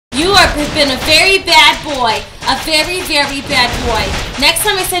has been a very bad boy. A very, very bad boy. Next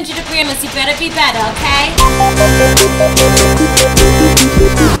time I send you to Grandma's, you better be better, okay?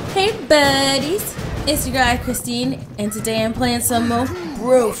 Hey, buddies. It's your guy, Christine, and today I'm playing some more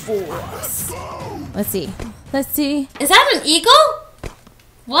BroForce. Let's see. Let's see. Is that an eagle?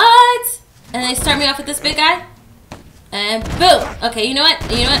 What? And they start me off with this big guy? And boom. Okay, you know what?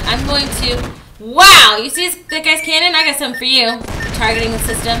 You know what? I'm going to... Wow! You see that guy's cannon? I got something for you. Targeting the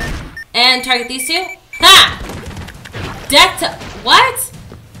system. And target these two. Ha! Death to... What?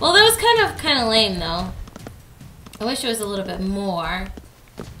 Well, that was kind of lame, though. I wish it was a little bit more.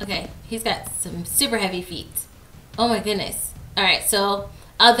 Okay, he's got some super heavy feet. Oh my goodness. Alright, so...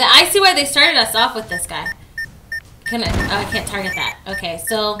 I see why they started us off with this guy. Can I... Oh, I can't target that. Okay,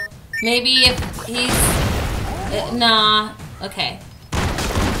 so... Maybe if he's... nah. Okay.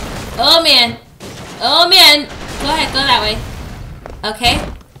 Oh, man. Oh, man. Go ahead. Go that way. Okay.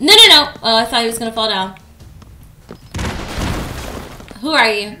 No, no, no. Oh, I thought he was going to fall down. Who are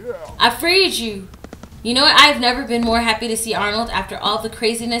you? I freed you. You know what? I've never been more happy to see Arnold after all the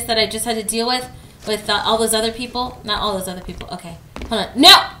craziness that I just had to deal with all those other people. Not all those other people. Okay. Hold on.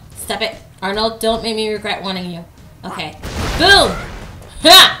 No! Stop it. Arnold, don't make me regret wanting you. Okay. Boom!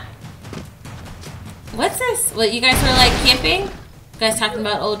 Ha! What's this? What, you guys were like camping? You guys talking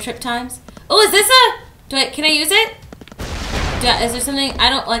about old trip times? Oh, is this a... Can I use it? Is there something... I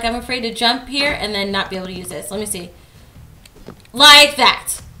don't... Like, I'm afraid to jump here and then not be able to use this. Let me see. Like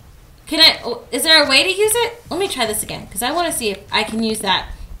that. Can I... Oh, is there a way to use it? Let me try this again. Because I want to see if I can use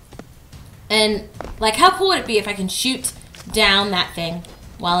that. And, like, how cool would it be if I can shoot down that thing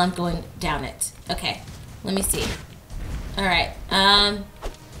while I'm going down it? Okay. Let me see. Alright.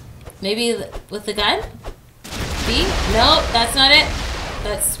 Maybe with the gun? B? Nope, that's not it.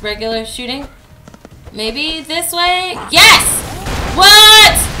 That's regular shooting. Maybe this way? Yes!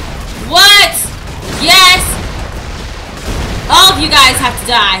 What? What? Yes! All of you guys have to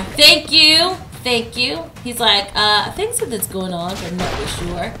die. Thank you. Thank you. He's like, I think something's going on, but I'm not really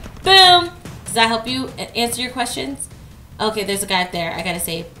sure. Boom! Does that help you answer your questions? Okay, there's a guy up there. I gotta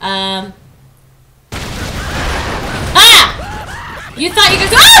save. Ah! You thought you could...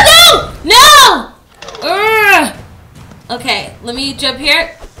 Oh, no! No! Urgh. Okay, let me jump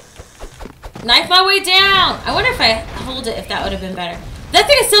here. Knife my way down. I wonder if I hold it, if that would have been better. That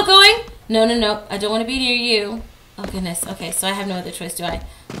thing is still going? No, no, no. I don't want to be near you. Oh, goodness. Okay, so I have no other choice, do I?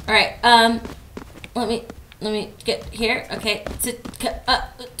 Alright, let me get here. Okay.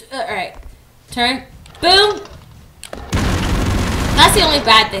 Alright. Turn. Boom! That's the only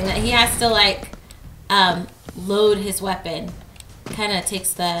bad thing, that he has to, like, load his weapon. Kind of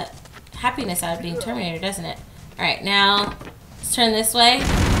takes the happiness out of being Terminator, doesn't it? Alright, now, let's turn this way.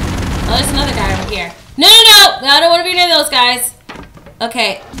 Oh, there's another guy over here. No, no, no! No, I don't want to be near those guys.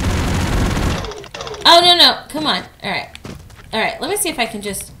 Okay. Oh, no, no. Come on. Alright. Alright, let me see if I can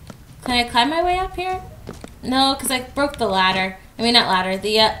just... Can I climb my way up here? No, because I broke the ladder. I mean, not ladder.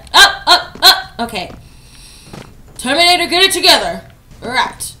 The, up! Okay. Terminator, get it together.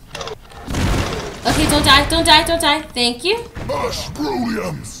 Alright. Okay, don't die, don't die, don't die. Thank you.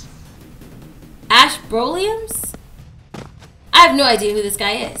 Ashbroliums. Ashbroliums? I have no idea who this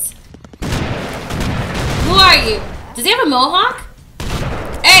guy is. Who are you? Does he have a mohawk?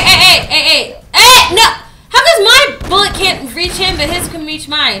 Hey! No! How come my bullet can't reach him, but his can reach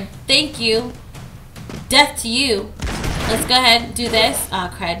mine? Thank you. Death to you. Let's go ahead and do this. Oh,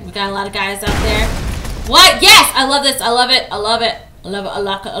 crud. We got a lot of guys out there. What? Yes! I love this. I love it. I love it. I love it. I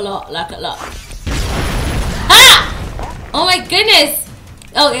like it a lot. I like it a lot. Ah! Oh, my goodness.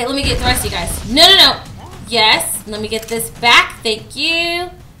 Okay, let me get the rest of you guys. No, no, no. Yes. Let me get this back. Thank you.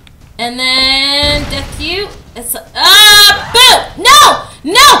 And then death to you. It's boom! No!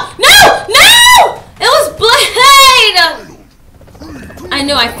 No! No! No! It was Blade! I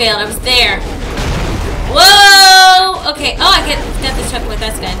knew I failed. I was there. Whoa! Okay. Oh, I got this chuck with.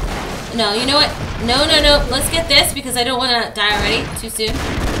 That's good. No, you know what? No, no, no. Let's get this because I don't want to die already. Too soon.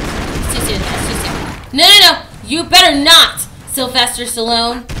 It's too soon, guys. Too soon. No, no, no. You better not, Sylvester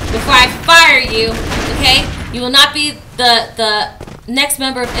Stallone, before I fire you. Okay? You will not be the next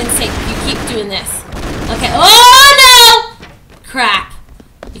member of NSYNC if you keep doing this. Okay. Oh, no! Crap.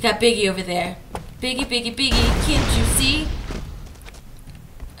 You got Biggie over there. Biggie, Biggie, Biggie. Can't you see?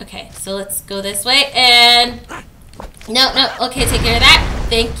 Okay, so let's go this way. And... No, no. Okay, take care of that.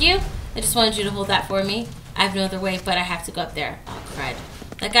 Thank you. I just wanted you to hold that for me. I have no other way, but I have to go up there. Oh, crud.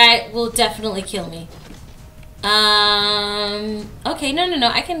 That guy will definitely kill me. Okay, no, no, no.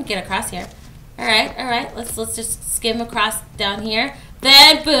 I can get across here. Alright, alright. Let's just skim across down here.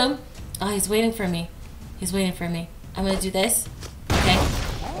 Then, boom. Oh, he's waiting for me. He's waiting for me. I'm gonna do this. Okay.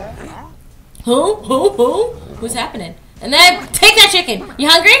 What's happening? And then take that chicken. You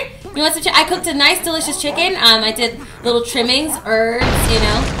hungry? You want some chicken? I cooked a nice, delicious chicken. I did little trimmings, herbs, you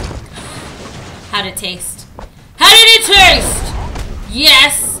know. How'd it taste? How did it taste?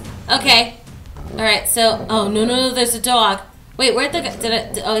 Yes. Okay. All right. So, oh no, there's a dog. Wait, where'd the guy?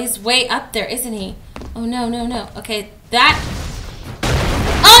 Oh, he's way up there, isn't he? Oh no. Okay, that.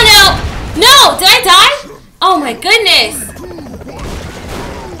 Oh no! No! Did I die? Oh my goodness!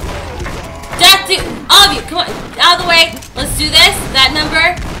 Death to all of you! Come on, out of the way. Let's do this. That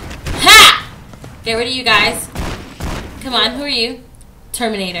number. Ha! Get rid of you guys. Come on, who are you?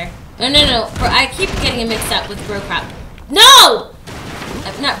 Terminator. No. Bro, I keep getting it mixed up with BroCrop. No!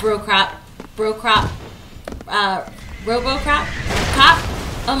 Not BroCrop. BroCrop. RoboCrop? Cop?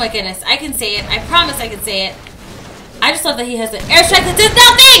 Oh my goodness. I can say it. I promise I can say it. I just love that he has an airstrike that does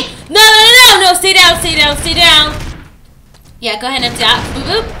nothing! No! Stay down. Yeah, go ahead and empty out. Boop,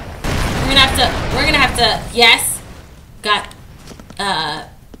 boop. We're gonna have to, yes. Got,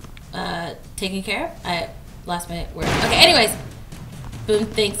 taken care of. I lost my word. Okay, anyways. Boom,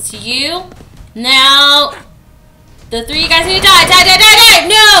 thanks to you. Now, the three of you guys need to die. Die!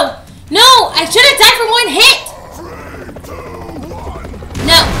 No! I should have died from one hit!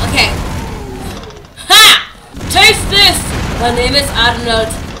 No, okay. Ha! Taste this! My name is Arnold,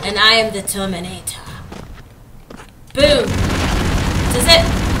 and I am the Terminator. Boom. Does it?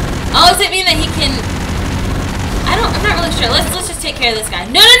 Oh, does it mean that he can... I'm not really sure. Let's just take care of this guy.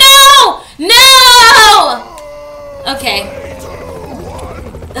 No! Okay.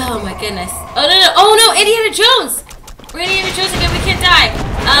 Oh my goodness. Oh no, Indiana Jones! We're Indiana Jones again, we can't die.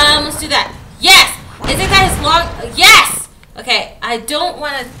 Let's do that. Yes! Isn't that as long? Yes! Okay, I don't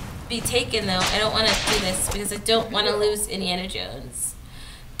want to be taken though. I don't want to do this because I don't want to lose Indiana Jones.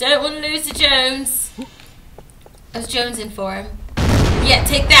 Don't want to lose to Jones. I was jonesing for him. Yeah,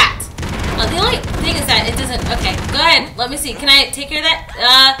 take that. The only thing is that it doesn't... Okay, go ahead. Let me see. Can I take care of that?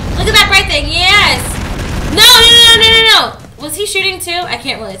 Look at that bright thing. Yes! No! Was he shooting too? I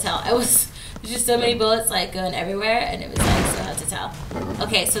can't really tell. There's just so many bullets like going everywhere, and it was like so hard to tell.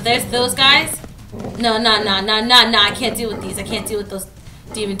 Okay, so there's those guys. No. I can't deal with these. I can't deal with those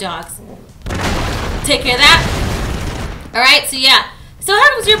demon dogs. Take care of that. Alright, so yeah. So how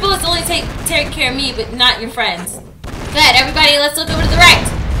comes your bullets only take care of me, but not your friends? Good, everybody, let's look over to the right.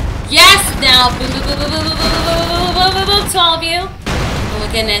 Yes, now, boom, to all of you. Oh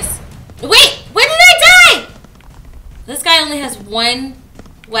my goodness. Wait, when did I die? This guy only has one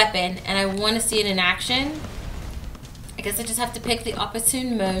weapon, and I want to see it in action. I guess I just have to pick the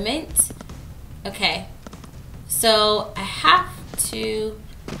opportune moment. Okay. So, I have to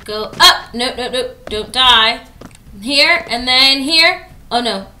go up. Nope, don't die. Here, and then here. Oh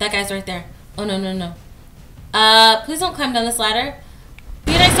no, that guy's right there. Oh no. Please don't climb down this ladder.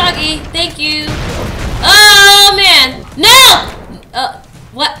 Be a nice doggy. Thank you. Oh man. No!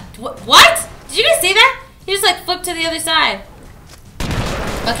 What? Did you guys see that? He just like flipped to the other side.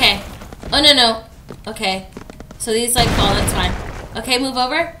 Okay. Oh no. Okay. So these like fall, that's fine. Okay, move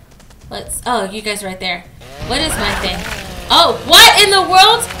over. Oh, you guys are right there. What is my thing? Oh, what in the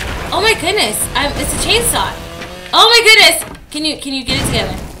world? Oh my goodness. It's a chainsaw. Oh my goodness. Can you get it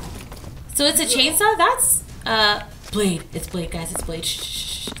together? So it's a chainsaw? That's blade. It's blade, guys. It's blade.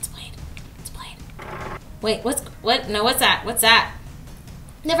 Shh. It's blade. Wait, what's that?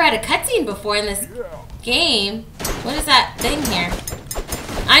 Never had a cutscene before in this game. What is that thing here?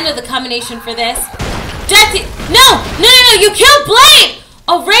 I know the combination for this. Jesse! No! You killed Blade!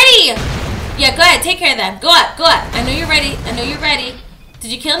 Already! Yeah, go ahead. Take care of them. Go up. I know you're ready.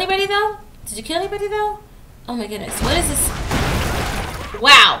 Did you kill anybody though? Oh my goodness. What is this?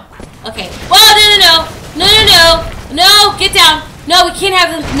 Wow. Okay. Whoa, no, get down. No, we can't have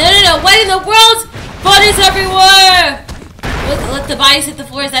them. No. What in the world? Bodies everywhere. Let the bodies hit the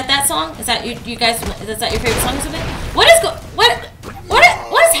floor. Is that song? Is that you guys? Is that your favorite song or something? What is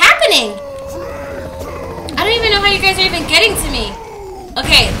happening? I don't even know how you guys are even getting to me.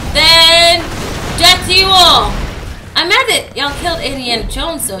 Okay, then death to you all. I'm mad that y'all killed Indiana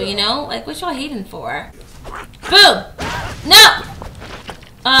Jones though, you know? Like, what y'all hating for? Boom! No!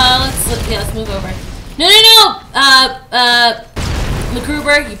 Let's move over. No!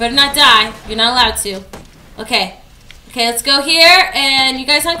 MacGruber, you better not die. You're not allowed to. Okay, let's go here. And you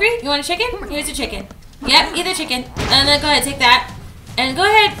guys hungry? You want a chicken? Here's your chicken. Yep, eat the chicken. And then go ahead, take that. And go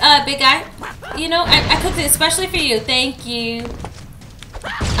ahead, big guy. You know, I cooked it especially for you. Thank you.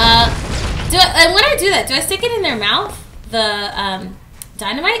 And when I do that, do I stick it in their mouth? The,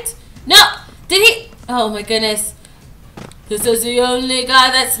 dynamite? No! Did he? Oh my goodness. This is the only guy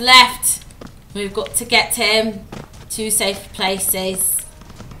that's left. We've got to get to him. 2 safe places.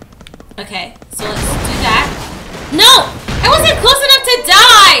 Okay, so let's do that. No! I wasn't close enough to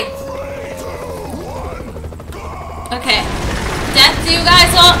die! Okay. Death to you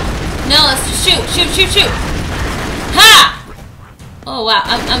guys all. No, let's just shoot, shoot, shoot, shoot. Ha! Oh, wow.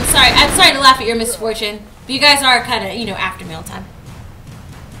 I'm sorry. I'm sorry to laugh at your misfortune. But you guys are kind of, you know, after mealtime.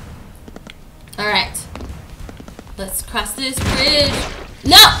 Alright. Let's cross this bridge.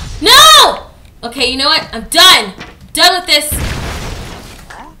 No! No! Okay, you know what? I'm done. Done with this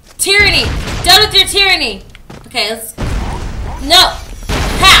tyranny. Done with your tyranny. Okay, let's... No!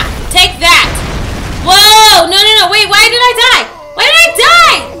 Ha! Take that! Whoa! No, no, no. Wait, why did I die? Why did I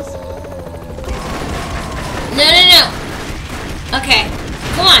die? No, no, no. Okay.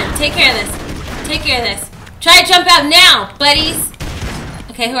 Come on. Take care of this. Take care of this. Try to jump out now, buddies.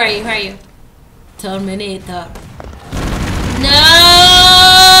 Okay, who are you? Who are you? Terminator.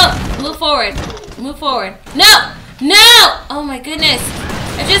 No! Move forward. Move forward. No! No! Oh my goodness.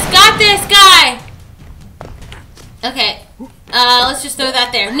 I just got this guy. Okay. Let's just throw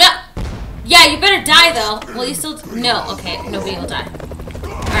that there. No! Yeah, you better die though. Well, you still... No. Okay, nobody will die.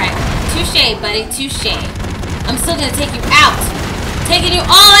 Alright. Touche, buddy. Touche. I'm still gonna take you out. Taking you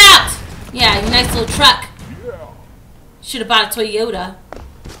all out! Yeah, your nice little truck. Should have bought a Toyota.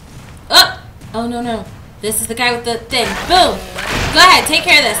 Oh! Oh, no, no. This is the guy with the thing. Boom! Go ahead, take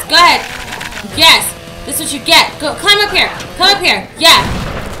care of this. Go ahead. Yes! This is what you get. Go, climb up here. Come up here. Yeah.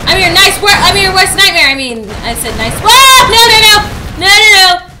 I'm your your worst nightmare. I mean, I said nice. Whoa! No, no, no! No, no, no!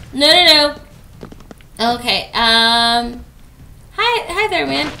 No, no, no. Okay, Hi there,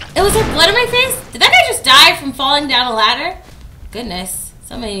 man. It was there blood on my face? Did that guy just die from falling down a ladder? Goodness.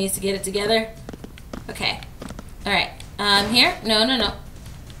 Somebody needs to get it together. Okay. Alright. Here? No, no, no. Oh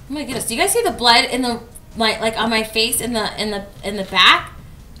my goodness. Do you guys see the blood in the like on my face in the back?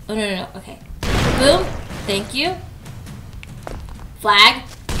 Oh no, no, no. Okay. Boom. Thank you. Flag.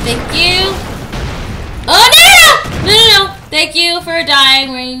 Thank you. Oh no, no, no! No, no, no. Thank you for dying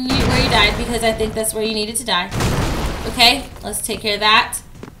where you died, because I think that's where you needed to die. Okay, let's take care of that.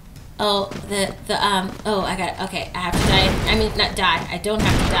 Oh, oh, I got it. Okay, I have to die. I mean, not die. I don't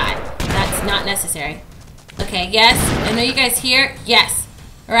have to die. That's not necessary. Okay, yes. I know you guys here. Yes.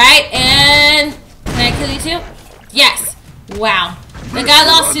 All right, and can I kill you too? Yes. Wow. The guy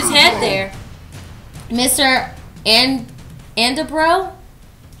lost his head there. Mr. Andabro?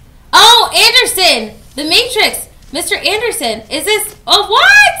 Oh, Anderson! The Matrix! Mr. Anderson! Is this... Oh,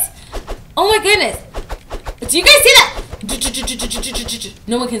 what? Oh my goodness. Do you guys see that?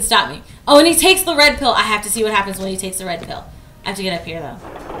 No one can stop me. Oh, and he takes the red pill. I have to see what happens when he takes the red pill. I have to get up here, though.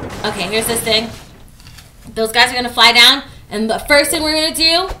 Okay, here's this thing. Those guys are going to fly down, and the first thing we're going to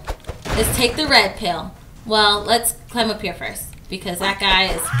do is take the red pill. Well, let's climb up here first, because that guy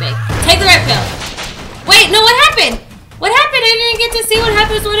is big. Take the red pill. Wait, no, what happened? What happened? I didn't get to see what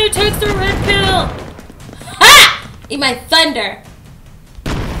happens when he takes the red pill. Ha! Eat my thunder.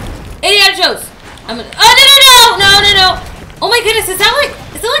 Indiana Jones. I'm gonna... Oh, no, no, no! No, no, no! Oh my goodness, is that like a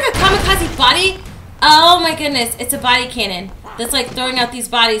kamikaze body? Oh my goodness, it's a body cannon that's like throwing out these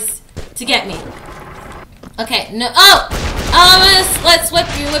bodies to get me. Okay, no, oh! Let's whip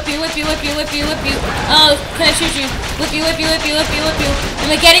you, whip you, whip you, whip you, whip you, whip you. Oh, can I shoot you? Whip you, whip you, whip you, whip you, whip you.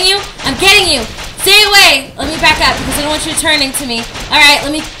 Am I getting you? I'm getting you! Stay away! Let me back up because I don't want you turning to me. Alright,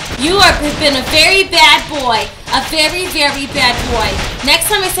 you have been a very bad boy. A very, very bad boy. Next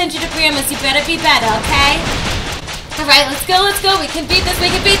time I send you to Grandma's, you better be better, okay? Alright, let's go, let's go. We can beat this, we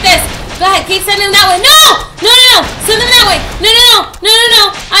can beat this. Go ahead, keep sending them that way. No! No, no, no! Send them that way! No, no, no! No, no,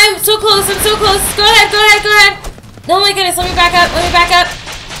 no! I'm so close, I'm so close. Go ahead, go ahead, go ahead. Oh my goodness, let me back up, let me back up.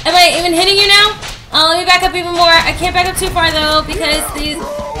 Am I even hitting you now? Let me back up even more. I can't back up too far though, because these...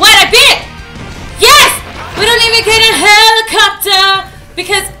 What? I beat it! Yes! We don't even get a helicopter!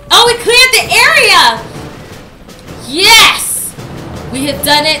 Because... Oh, we cleared the area! Yes! We have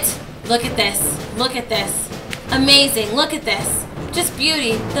done it. Look at this. Look at this. Amazing. Look at this. Just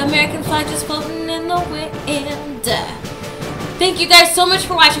beauty. The American flag just floating in the wind. Thank you guys so much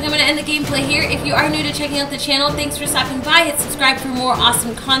for watching. I'm going to end the gameplay here. If you are new to checking out the channel, thanks for stopping by. Hit subscribe for more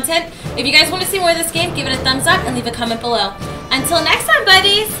awesome content. If you guys want to see more of this game, give it a thumbs up and leave a comment below. Until next time,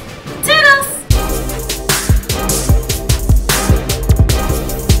 buddies!